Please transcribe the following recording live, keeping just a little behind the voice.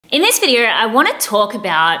In this video, I want to talk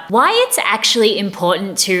about why it's actually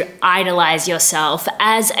important to idolize yourself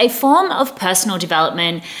as a form of personal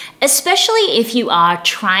development, especially if you are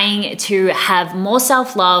trying to have more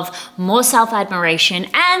self-love, more self-admiration,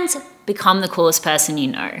 and become the coolest person you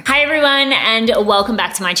know. Hi everyone, and welcome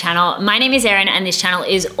back to my channel. My name is Erin, and this channel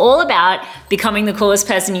is all about becoming the coolest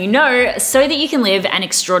person you know so that you can live an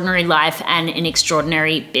extraordinary life and an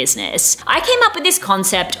extraordinary business. I came up with this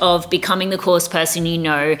concept of becoming the coolest person you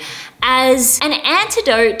know as an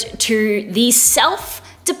antidote to the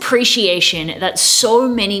self-depreciation that so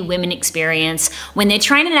many women experience when they're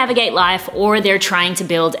trying to navigate life or they're trying to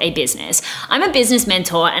build a business. I'm a business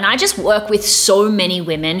mentor, and I just work with so many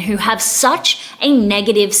women who have such a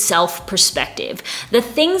negative self-perspective. The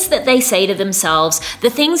things that they say to themselves, the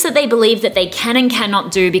things that they believe that they can and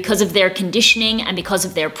cannot do because of their conditioning and because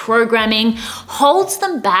of their programming holds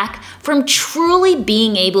them back from truly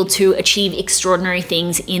being able to achieve extraordinary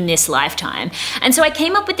things in this lifetime. And so I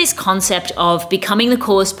came up with this concept of becoming the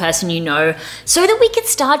coolest person you know so that we could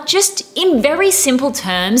start, just in very simple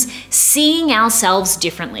terms, seeing ourselves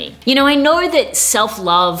differently. You know, I know that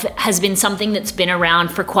self-love has been something that's been around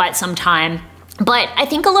for quite some time, but I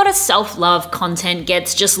think a lot of self-love content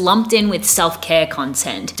gets just lumped in with self-care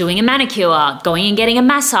content. Doing a manicure, going and getting a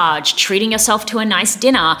massage, treating yourself to a nice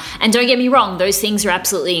dinner. And don't get me wrong, those things are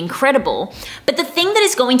absolutely incredible. But the thing that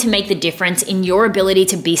is going to make the difference in your ability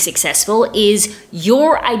to be successful is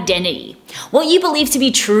your identity. What you believe to be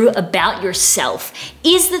true about yourself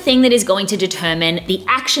is the thing that is going to determine the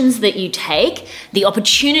actions that you take, the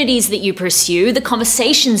opportunities that you pursue, the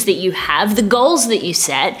conversations that you have, the goals that you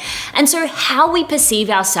set. And so how we perceive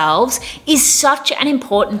ourselves is such an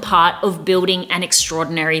important part of building an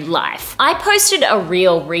extraordinary life. I posted a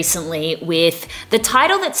reel recently with the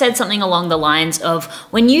title that said something along the lines of,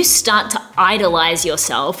 when you start to idolize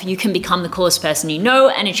yourself, you can become the coolest person you know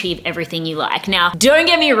and achieve everything you like. Now, don't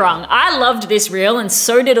get me wrong, I loved this reel, and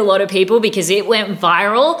so did a lot of people because it went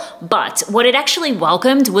viral, but what it actually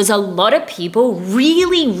welcomed was a lot of people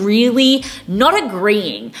really not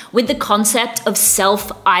agreeing with the concept of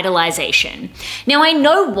self-idolization. Now, I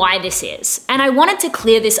know why this is, and I wanted to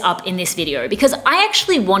clear this up in this video because I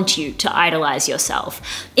actually want you to idolize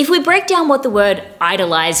yourself. If we break down what the word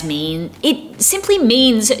idolize means, it simply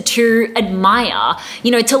means to admire,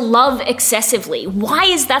 you know, to love excessively. Why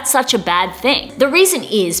is that such a bad thing? The reason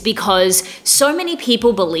is because so many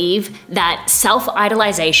people believe that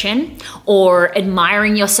self-idolization or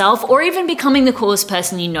admiring yourself or even becoming the coolest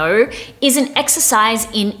person you know is an exercise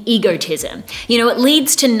in egotism. You know, it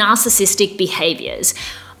leads to narcissistic behaviors.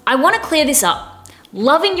 I want to clear this up.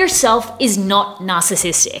 Loving yourself is not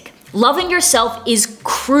narcissistic. Loving yourself is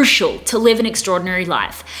crucial to live an extraordinary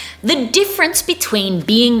life. The difference between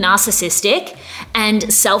being narcissistic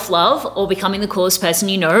and self-love or becoming the coolest person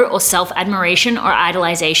you know or self-admiration or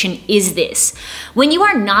idolization is this. When you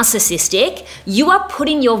are narcissistic, you are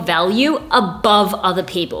putting your value above other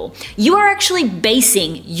people. You are actually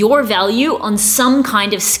basing your value on some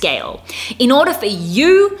kind of scale. In order for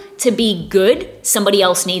you to be good, somebody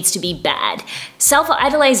else needs to be bad.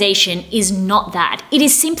 Self-idolization is not that. It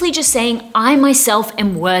is simply just saying, I myself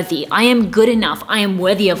am worthy. I am good enough. I am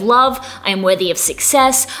worthy of love. I am worthy of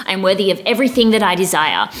success. I am worthy of everything that I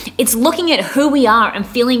desire. It's looking at who we are and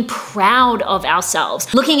feeling proud of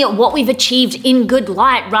ourselves, looking at what we've achieved in good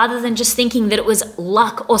light rather than just thinking that it was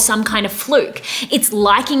luck or some kind of fluke. It's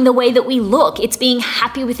liking the way that we look. It's being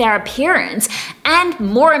happy with our appearance. And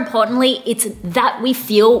more importantly, it's that we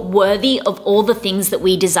feel worthy of all the things that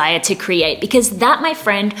we desire to create, because that, my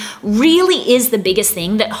friend, really is the biggest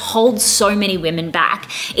thing that holds so many women back.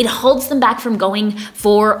 It holds them back from going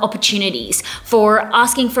for opportunities, for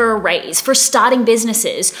asking for a raise, for starting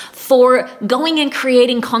businesses, for going and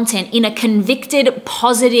creating content in a convicted,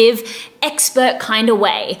 positive, expert kind of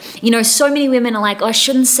way. You know, so many women are like, oh, I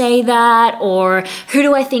shouldn't say that, or who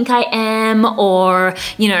do I think I am, or,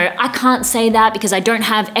 you know, I can't say that because I don't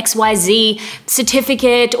have XYZ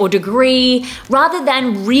certificate or degree, rather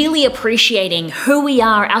than really appreciating who we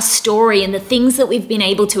are, our story, and the things that we've been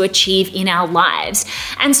able to achieve in our lives.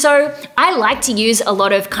 And so I like to use a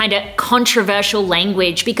lot of kind of controversial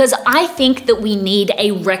language because I think that we need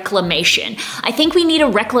a reclamation. I think we need a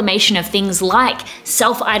reclamation of things like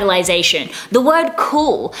self-idolization, inspiration. The word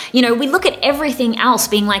cool, you know, we look at everything else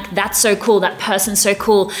being like, that's so cool, that person's so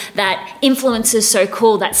cool, that influencer's so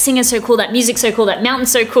cool, that singer's so cool, that music's so cool, that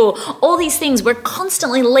mountain's so cool. All these things, we're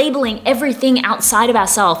constantly labeling everything outside of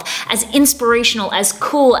ourselves as inspirational, as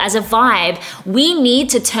cool, as a vibe. We need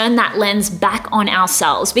to turn that lens back on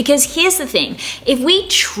ourselves, because here's the thing, if we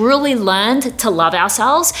truly learned to love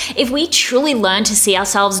ourselves, if we truly learned to see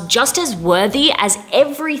ourselves just as worthy as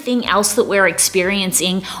everything else that we're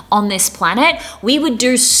experiencing on this planet, we would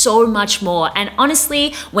do so much more. And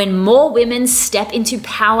honestly, when more women step into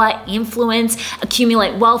power, influence,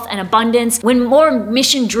 accumulate wealth and abundance, when more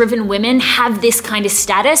mission-driven women have this kind of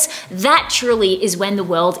status, that truly is when the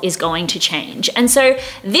world is going to change. And so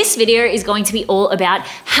this video is going to be all about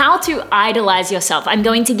how to idolize yourself. I'm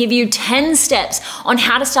going to give you 10 steps on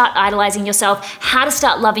how to start idolizing yourself, how to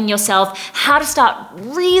start loving yourself, how to start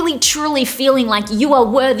really truly feeling like you are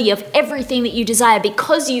worthy of everything that you desire,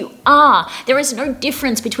 because you are. There is no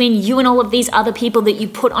difference between you and all of these other people that you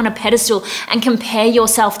put on a pedestal and compare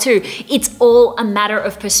yourself to. It's all a matter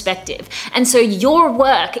of perspective. And so your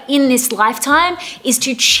work in this lifetime is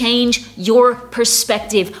to change your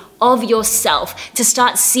perspective of yourself, to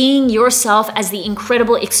start seeing yourself as the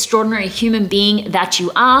incredible, extraordinary human being that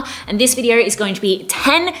you are. And this video is going to be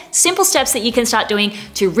 10 simple steps that you can start doing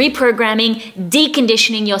to reprogramming,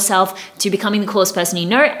 deconditioning yourself to becoming the coolest person you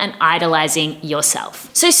know and idolizing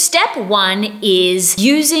yourself. So step 1 is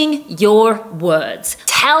using your words.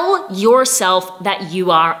 Tell yourself that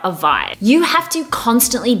you are a vibe. You have to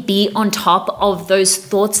constantly be on top of those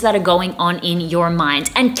thoughts that are going on in your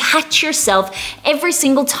mind, and catch yourself every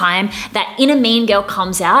single time that inner mean girl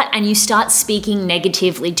comes out and you start speaking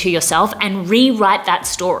negatively to yourself and rewrite that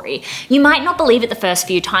story. You might not believe it the first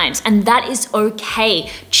few times, and that is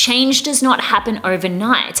okay. Change does not happen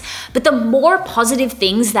overnight. But the more positive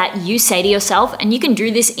things that you say to yourself, and you can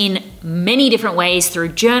do this in many different ways, through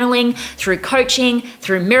journaling, through coaching,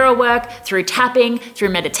 through mirror work, through tapping, through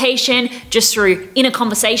meditation, just through inner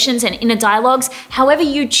conversations and inner dialogues, however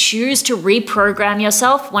you choose to reprogram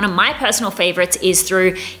yourself. One of my personal favorites is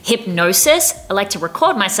through hypnosis. I like to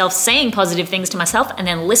record myself saying positive things to myself and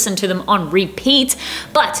then listen to them on repeat.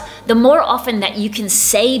 But the more often that you can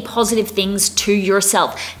say positive things to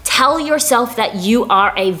yourself, tell yourself that you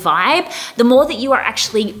are a vibe, the more that you are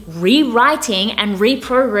actually rewriting and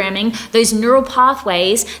reprogramming those neural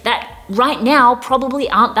pathways that right now probably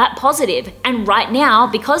aren't that positive. And right now,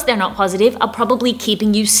 because they're not positive, are probably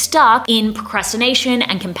keeping you stuck in procrastination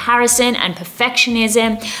and comparison and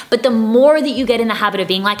perfectionism. But the more that you get in the habit of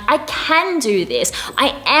being like, I can do this,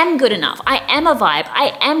 I am good enough, I am a vibe,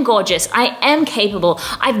 I am gorgeous, I am capable,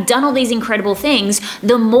 I've done all these incredible things,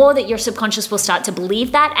 the more that your subconscious will start to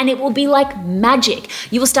believe that, and it will be like magic.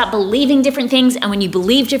 You will start believing different things, and when you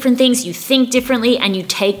believe different things, you think differently and you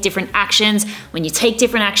take different actions. When you take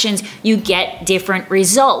different actions, you get different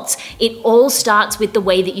results. It all starts with the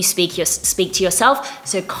way that you speak to yourself.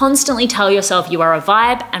 So constantly tell yourself you are a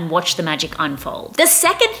vibe and watch the magic unfold. The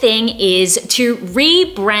second thing is to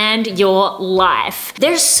rebrand your life.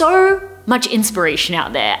 There's so much inspiration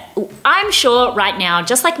out there. I'm sure right now,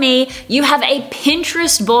 just like me, you have a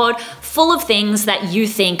Pinterest board full of things that you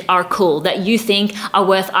think are cool, that you think are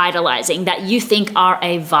worth idolizing, that you think are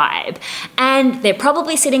a vibe. And they're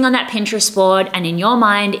probably sitting on that Pinterest board, and in your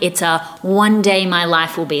mind, it's a one day my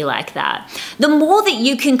life will be like that. The more that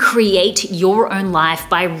you can create your own life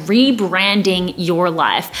by rebranding your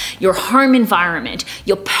life, your home environment,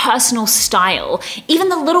 your personal style, even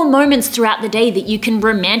the little moments throughout the day that you can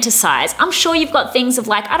romanticize. I'm sure you've got things of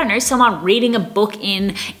like, I don't know, someone reading a book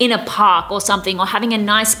in a park or something, or having a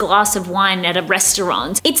nice glass of wine at a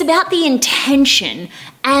restaurant. It's about the intention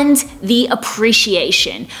and the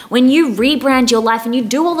appreciation. When you rebrand your life and you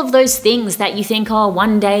do all of those things that you think, oh,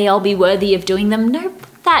 one day I'll be worthy of doing them. No,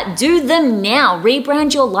 that. Do them now.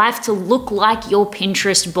 Rebrand your life to look like your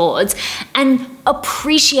Pinterest boards and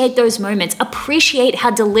appreciate those moments. Appreciate how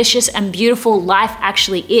delicious and beautiful life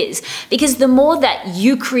actually is. Because the more that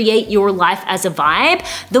you create your life as a vibe,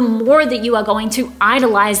 the more that you are going to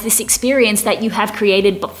idolize this experience that you have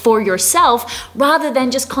created for yourself, rather than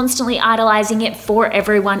just constantly idolizing it for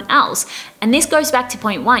everyone else. And this goes back to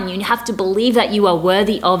point one. You have to believe that you are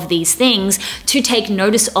worthy of these things to take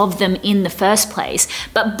notice of them in the first place.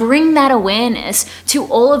 But bring that awareness to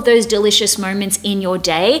all of those delicious moments in your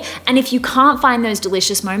day. And if you can't find find those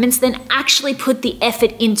delicious moments, then actually put the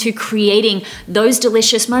effort into creating those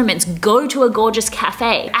delicious moments. Go to a gorgeous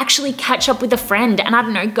cafe, actually catch up with a friend, and I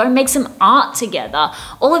don't know, go make some art together.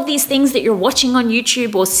 All of these things that you're watching on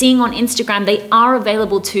YouTube or seeing on Instagram, they are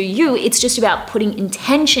available to you. It's just about putting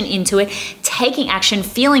intention into it, taking action,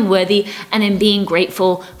 feeling worthy, and then being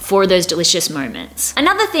grateful for those delicious moments.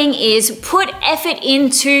 Another thing is put effort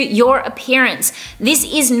into your appearance. This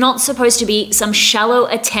is not supposed to be some shallow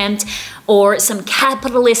attempt or some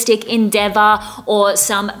capitalistic endeavor or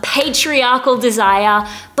some patriarchal desire,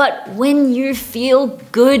 but when you feel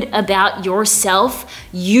good about yourself,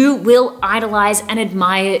 you will idolize and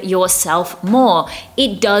admire yourself more.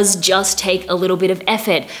 It does just take a little bit of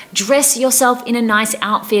effort. Dress yourself in a nice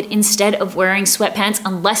outfit instead of wearing sweatpants.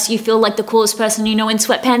 Unless you feel like the coolest person you know in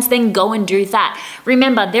sweatpants, then go and do that.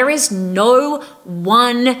 Remember, there is no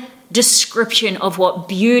one description of what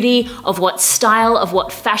beauty, of what style, of what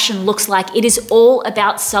fashion looks like. It is all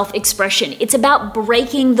about self-expression. It's about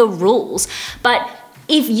breaking the rules. But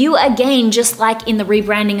if you, again, just like in the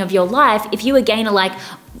rebranding of your life, if you again are like,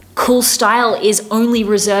 cool style is only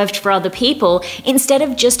reserved for other people, instead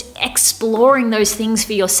of just exploring those things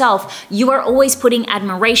for yourself, you are always putting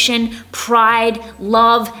admiration, pride,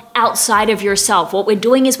 love outside of yourself. What we're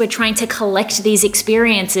doing is we're trying to collect these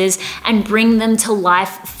experiences and bring them to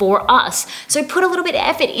life for us. So put a little bit of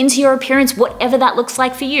effort into your appearance, whatever that looks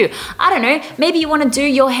like for you. I don't know, maybe you want to do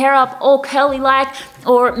your hair up all curly like,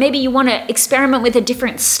 or maybe you want to experiment with a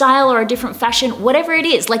different style or a different fashion, whatever it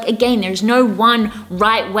is. Like, again, there's no one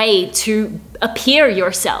right way to appear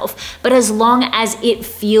yourself, but as long as it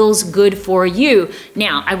feels good for you.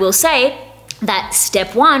 Now, I will say that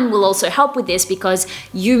step one will also help with this, because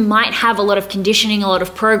you might have a lot of conditioning, a lot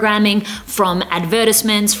of programming from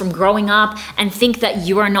advertisements, from growing up, and think that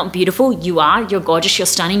you are not beautiful. You are, you're gorgeous, you're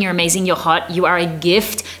stunning, you're amazing, you're hot, you are a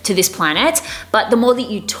gift to this planet. But the more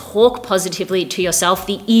that you talk positively to yourself,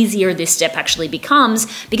 the easier this step actually becomes,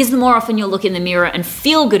 because the more often you'll look in the mirror and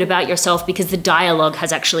feel good about yourself because the dialogue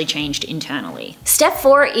has actually changed internally. Step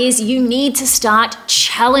 4 is you need to start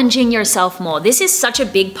challenging yourself more. This is such a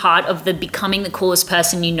big part of the becoming the coolest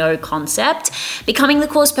person you know concept. Becoming the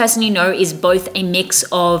coolest person you know is both a mix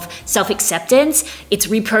of self-acceptance, it's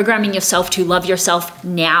reprogramming yourself to love yourself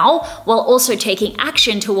now, while also taking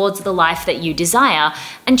action towards the life that you desire.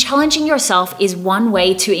 And challenging yourself is one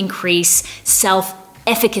way to increase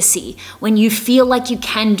self-efficacy. When you feel like you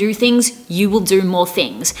can do things, you will do more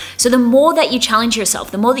things. So the more that you challenge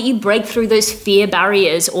yourself, the more that you break through those fear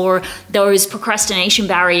barriers or those procrastination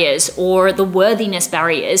barriers or the worthiness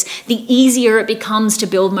barriers, the easier it becomes to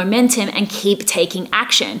build momentum and keep taking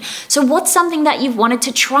action. So what's something that you've wanted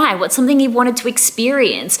to try? What's something you've wanted to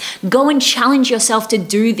experience? Go and challenge yourself to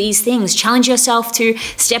do these things. Challenge yourself to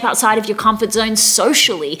step outside of your comfort zone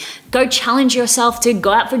socially. Go challenge yourself to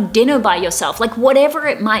go out for dinner by yourself, like whatever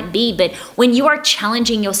it might be. But when you are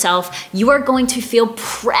challenging yourself, you are going to feel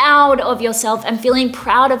proud of yourself, and feeling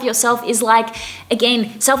proud of yourself is like,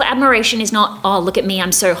 again, self-admiration is not, oh, look at me,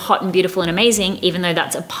 I'm so hot and beautiful and amazing, even though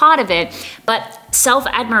that's a part of it. But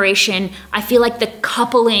self-admiration, I feel like the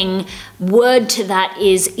coupling word to that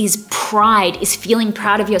is pride, is feeling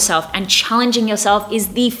proud of yourself, and challenging yourself is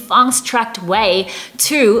the fast-tracked way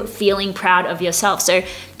to feeling proud of yourself. So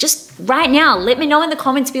just right now, let me know in the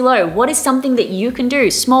comments below, what is something that you can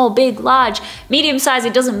do? Small, big, large, medium size,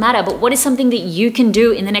 it doesn't matter, but what is something that you can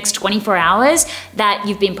do in the next 24 hours that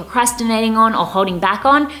you've been procrastinating on or holding back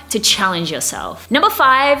on to challenge yourself? Number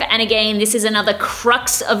 5, and again, this is another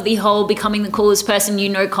crux of the whole becoming the coolest person you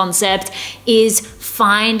know concept, is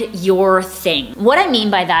find your thing. What I mean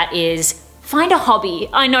by that is find a hobby.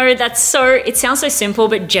 I know it sounds so simple,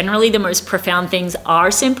 but generally the most profound things are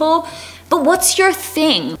simple. But what's your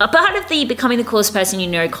thing? A part of the becoming the coolest person you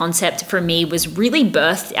know concept for me was really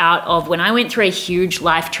birthed out of when I went through a huge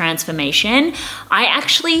life transformation. I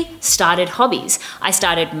actually started hobbies. I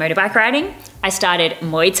started motorbike riding, I started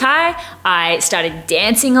Muay Thai, I started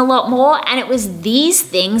dancing a lot more, and it was these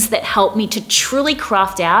things that helped me to truly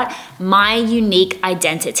craft out my unique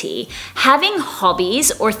identity. Having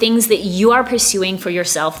hobbies or things that you are pursuing for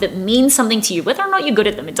yourself that mean something to you, whether or not you're good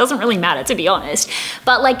at them, it doesn't really matter, to be honest.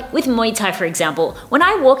 But like with Muay Thai, for example, when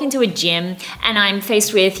I walk into a gym and I'm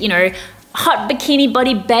faced with, hot bikini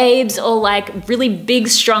body babes or like really big,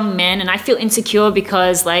 strong men, and I feel insecure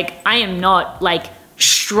because like I am not like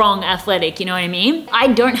strong, athletic, you know what I mean? I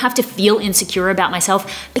don't have to feel insecure about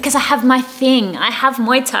myself because I have my thing. I have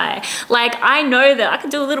Muay Thai. Like, I know that I can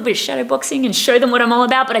do a little bit of shadow boxing and show them what I'm all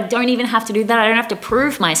about, but I don't even have to do that. I don't have to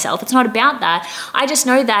prove myself. It's not about that. I just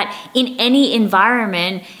know that in any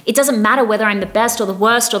environment, it doesn't matter whether I'm the best or the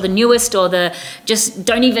worst or the newest or the just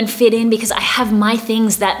don't even fit in, because I have my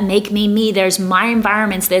things that make me me. There's my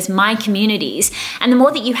environments, there's my communities. And the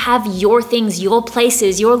more that you have your things, your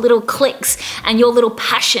places, your little cliques and your little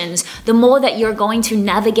passions, the more that you're going to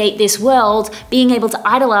navigate this world, being able to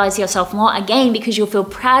idolize yourself more, again, because you'll feel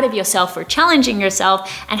proud of yourself for challenging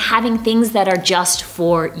yourself and having things that are just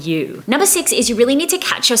for you. Number 6 is you really need to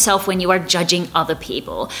catch yourself when you are judging other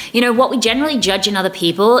people. You know, what we generally judge in other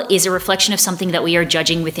people is a reflection of something that we are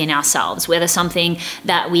judging within ourselves, whether something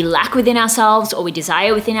that we lack within ourselves or we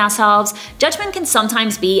desire within ourselves. Judgment can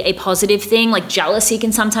sometimes be a positive thing, like jealousy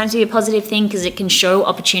can sometimes be a positive thing because it can show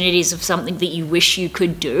opportunities of something that you wish you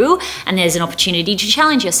could do, and there's an opportunity to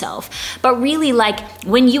challenge yourself. But really, like,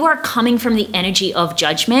 when you are coming from the energy of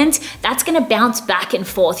judgment, that's going to bounce back and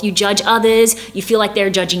forth. You judge others, you feel like they're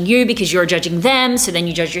judging you because you're judging them, so then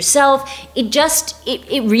you judge yourself.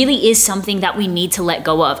 It really is something that we need to let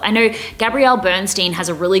go of. I know Gabrielle Bernstein has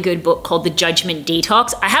a really good book called The Judgment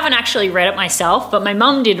Detox. I haven't actually read it myself, but my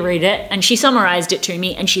mom did read it and she summarized it to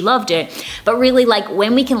me and she loved it. But really, like,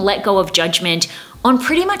 when we can let go of judgment on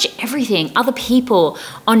pretty much everything, other people,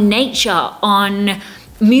 on nature, on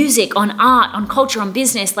music, on art, on culture, on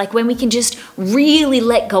business, like when we can just really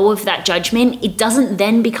let go of that judgment, it doesn't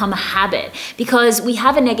then become a habit, because we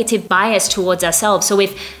have a negative bias towards ourselves. So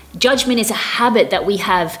if judgment is a habit that we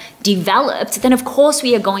have developed, then of course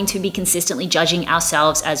we are going to be consistently judging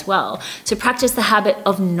ourselves as well. So practice the habit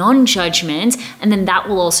of non-judgment, and then that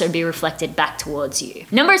will also be reflected back towards you.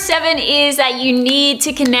 Number 7 is that you need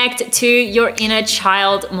to connect to your inner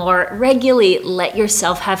child more regularly. Let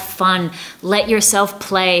yourself have fun. Let yourself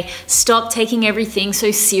play. Stop taking everything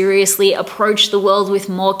so seriously. Approach the world with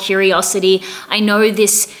more curiosity. I know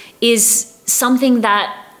this is something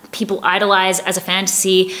that people idolize as a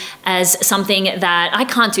fantasy, as something that I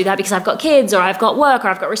can't do that because I've got kids or I've got work or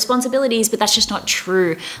I've got responsibilities, but that's just not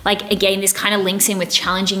true. Like, again, this kind of links in with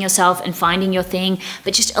challenging yourself and finding your thing,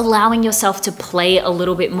 but just allowing yourself to play a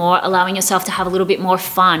little bit more, allowing yourself to have a little bit more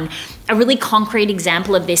fun. A really concrete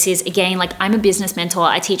example of this is, again, like, I'm a business mentor.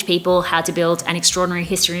 I teach people how to build an extraordinary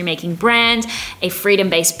history-making brand, a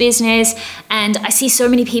freedom-based business, and I see so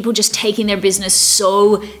many people just taking their business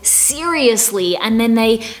so seriously, and then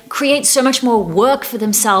they create so much more work for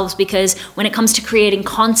themselves, because when it comes to creating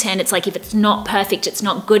content, it's like, if it's not perfect, it's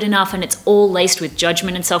not good enough, and it's all laced with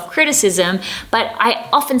judgment and self-criticism. But I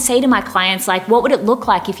often say to my clients, like, what would it look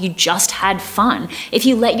like if you just had fun? If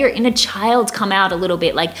you let your inner child come out a little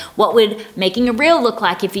bit? Like, what would making a reel look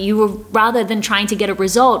like if you were, rather than trying to get a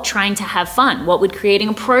result, trying to have fun? What would creating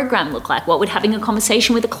a program look like? What would having a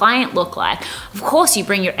conversation with a client look like? Of course, you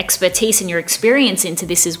bring your expertise and your experience into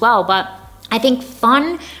this as well, but I think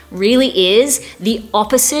fun really is the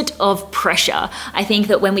opposite of pressure. I think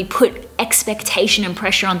that when we put expectation and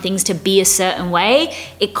pressure on things to be a certain way,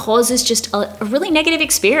 it causes just a really negative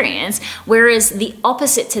experience. Whereas the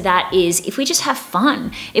opposite to that is if we just have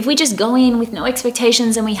fun, if we just go in with no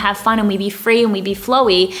expectations and we have fun and we be free and we be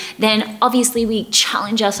flowy, then obviously we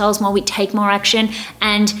challenge ourselves more, we take more action,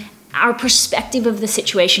 and our perspective of the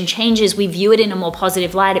situation changes. We view it in a more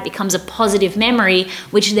positive light. It becomes a positive memory,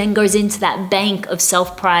 which then goes into that bank of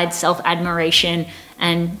self-pride, self-admiration,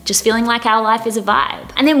 and just feeling like our life is a vibe.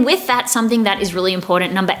 And then with that, something that is really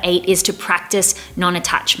important, number 8, is to practice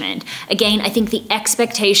non-attachment. Again, I think the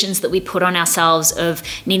expectations that we put on ourselves of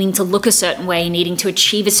needing to look a certain way, needing to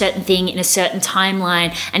achieve a certain thing in a certain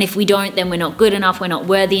timeline, and if we don't, then we're not good enough, we're not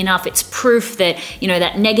worthy enough. It's proof that, you know,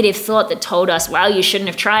 that negative thought that told us, well, you shouldn't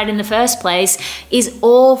have tried in the first place, is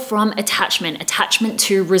all from attachment. Attachment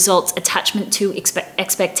to results, attachment to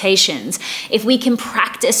expectations. If we can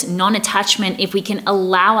practice non-attachment, if we can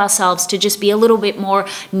allow ourselves to just be a little bit more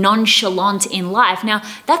nonchalant in life. Now,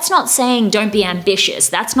 that's not saying don't be ambitious.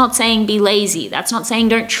 That's not saying be lazy. That's not saying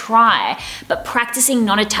don't try. But practicing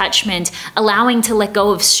non-attachment, allowing to let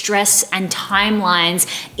go of stress and timelines,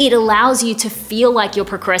 it allows you to feel like you're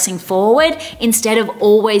progressing forward instead of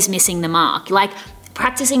always missing the mark. Like,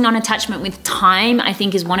 Practicing non-attachment with time, I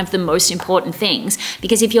think, is one of the most important things,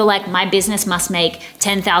 because if you're like, my business must make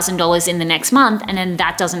 $10,000 in the next month, and then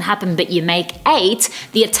that doesn't happen, but you make 8,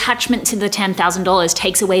 the attachment to the $10,000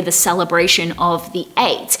 takes away the celebration of the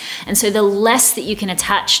 8. And so the less that you can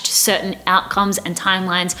attach to certain outcomes and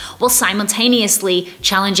timelines while simultaneously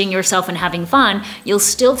challenging yourself and having fun, you'll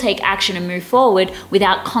still take action and move forward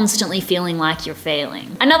without constantly feeling like you're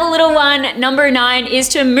failing. Another little one, number 9, is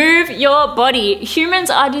to move your body. Humans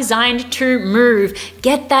are designed to move.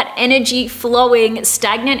 Get that energy flowing.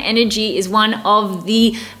 Stagnant energy is one of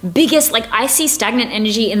the biggest, like, I see stagnant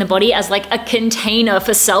energy in the body as like a container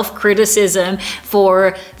for self-criticism,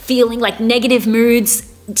 for feeling like negative moods,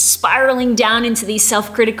 spiraling down into these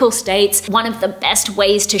self-critical states. One of the best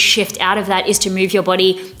ways to shift out of that is to move your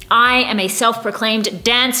body. I am a self-proclaimed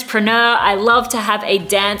dancepreneur. I love to have a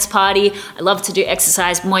dance party. I love to do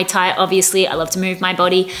exercise, Muay Thai, obviously. I love to move my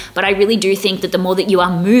body, but I really do think that the more that you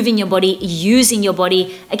are moving your body, using your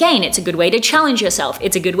body, again, it's a good way to challenge yourself.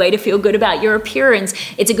 It's a good way to feel good about your appearance.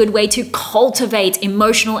 It's a good way to cultivate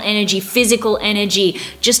emotional energy, physical energy,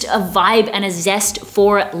 just a vibe and a zest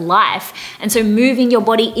for life. And so moving your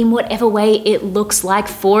body in whatever way it looks like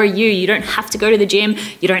for you. You don't have to go to the gym.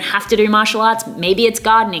 You don't have to do martial arts. Maybe it's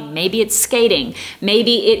gardening. Maybe it's skating.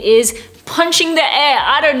 Maybe it is punching the air.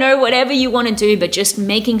 I don't know, whatever you want to do, but just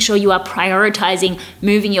making sure you are prioritizing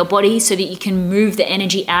moving your body so that you can move the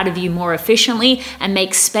energy out of you more efficiently and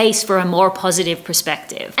make space for a more positive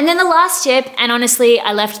perspective. And then the last tip, and honestly,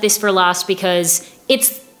 I left this for last because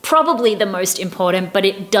it's probably the most important, but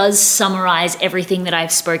it does summarize everything that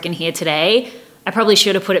I've spoken here today. I probably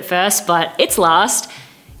should have put it first, but it's last.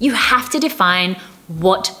 You have to define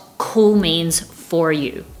what cool means for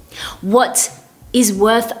you. What is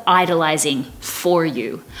worth idolizing for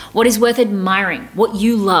you? What is worth admiring? What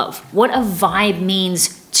you love? What a vibe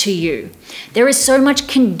means to you? There is so much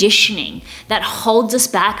conditioning that holds us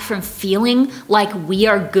back from feeling like we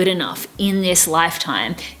are good enough in this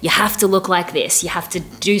lifetime. You have to look like this. You have to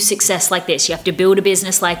do success like this. You have to build a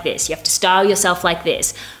business like this. You have to style yourself like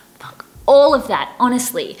this. All of that,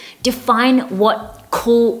 honestly, define what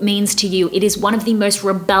cool means to you. It is one of the most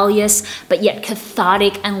rebellious but yet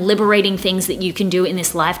cathartic and liberating things that you can do in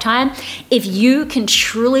this lifetime. If you can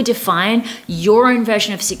truly define your own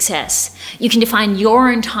version of success, you can define your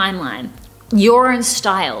own timeline, your own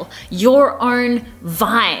style, your own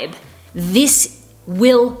vibe, this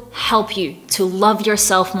will help you to love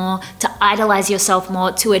yourself more, to idolize yourself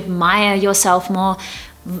more, to admire yourself more.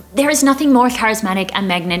 There is nothing more charismatic and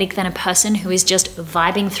magnetic than a person who is just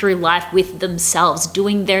vibing through life with themselves,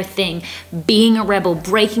 doing their thing, being a rebel,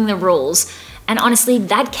 breaking the rules. And honestly,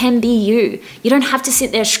 that can be you. You don't have to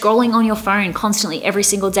sit there scrolling on your phone constantly every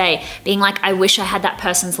single day, being like, I wish I had that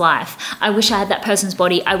person's life. I wish I had that person's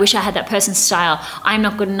body. I wish I had that person's style. I'm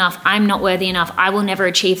not good enough. I'm not worthy enough. I will never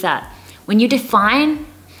achieve that. When you define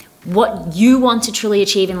what you want to truly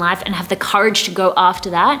achieve in life and have the courage to go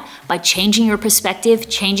after that by changing your perspective,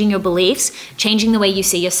 changing your beliefs, changing the way you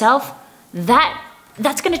see yourself,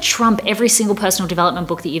 that's going to trump every single personal development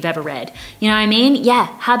book that you've ever read. You know what I mean? Yeah,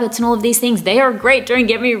 habits and all of these things, they are great, don't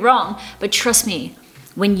get me wrong, but trust me,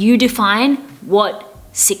 when you define what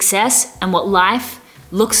success and what life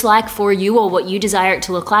looks like for you, or what you desire it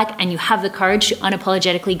to look like, and you have the courage to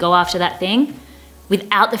unapologetically go after that thing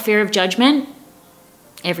without the fear of judgment,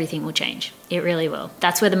 everything will change. It really will.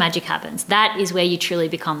 That's where the magic happens. That is where you truly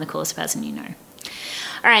become the coolest person you know.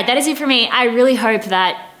 All right, that is it for me. I really hope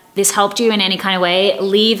that this helped you in any kind of way.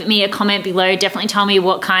 Leave me a comment below. Definitely tell me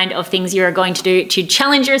what kind of things you're going to do to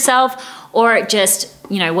challenge yourself, or just,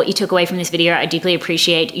 you know, what you took away from this video. I deeply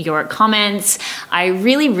appreciate your comments. I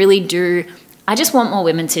really, really do. I just want more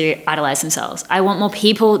women to idolize themselves. I want more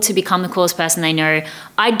people to become the coolest person they know.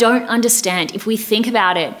 I don't understand. If we think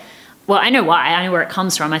about it, well, I know why. I know where it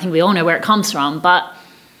comes from. I think we all know where it comes from. But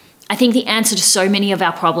I think the answer to so many of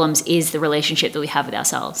our problems is the relationship that we have with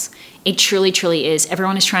ourselves. It truly, truly is.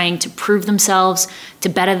 Everyone is trying to prove themselves, to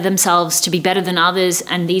better themselves, to be better than others.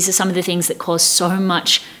 And these are some of the things that cause so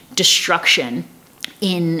much destruction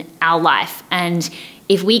in our life. And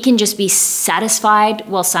if we can just be satisfied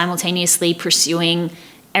while simultaneously pursuing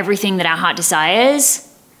everything that our heart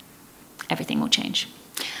desires, everything will change.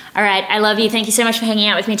 All right, I love you. Thank you so much for hanging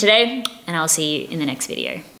out with me today, and I'll see you in the next video.